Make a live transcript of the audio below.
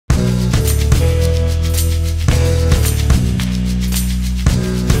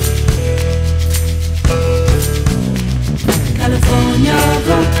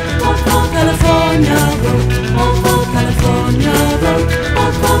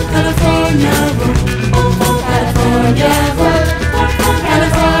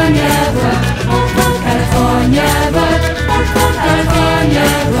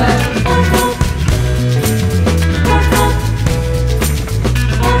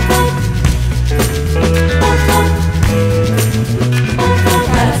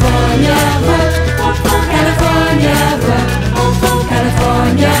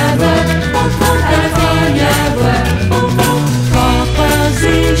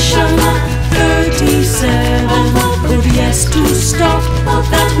stop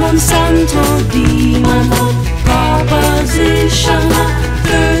that Monsanto demon. Proposition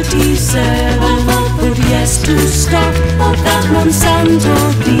 37. Vote yes to stop that Monsanto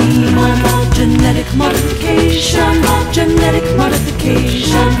demon. Genetic modification, genetic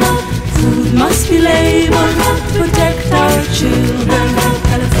modification. Food must be labeled to protect our children.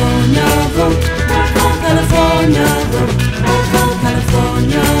 California vote, California vote,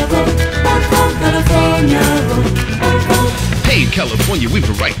 California vote, California vote. Hey, California, we've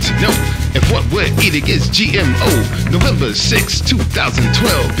a right to know if what we're eating is GMO. November 6,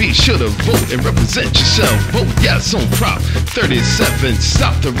 2012. Be sure to vote and represent yourself. Vote yes on Prop 37.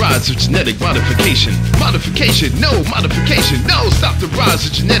 Stop the rise of genetic modification. Modification, no modification. No, stop the rise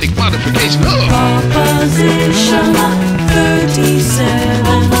of genetic modification. Proposition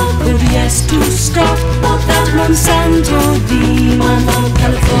 37. Vote yes to stop that Monsanto demon.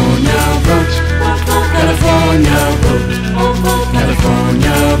 California vote, California vote,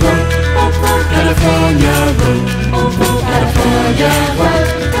 California vote, California vote, California vote,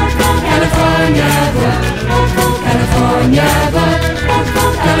 California vote, California vote,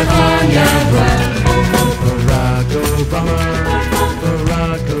 California vote. Barack Obama,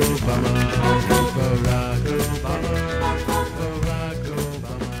 Barack Obama, Barack Obama, Barack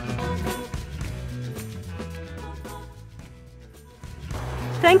Obama.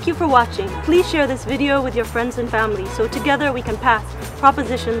 Thank you for watching. Please share this video with your friends and family so together we can pass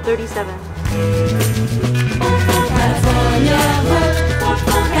Proposition 37. California vote,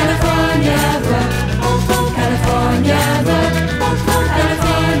 California vote, California vote,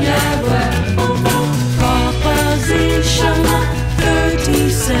 California vote. Proposition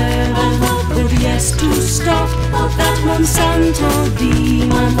 37. Vote yes to stop that Monsanto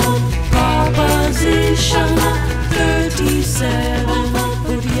demon. Proposition 37.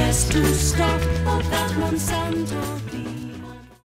 Vote yes to stop that Monsanto demon.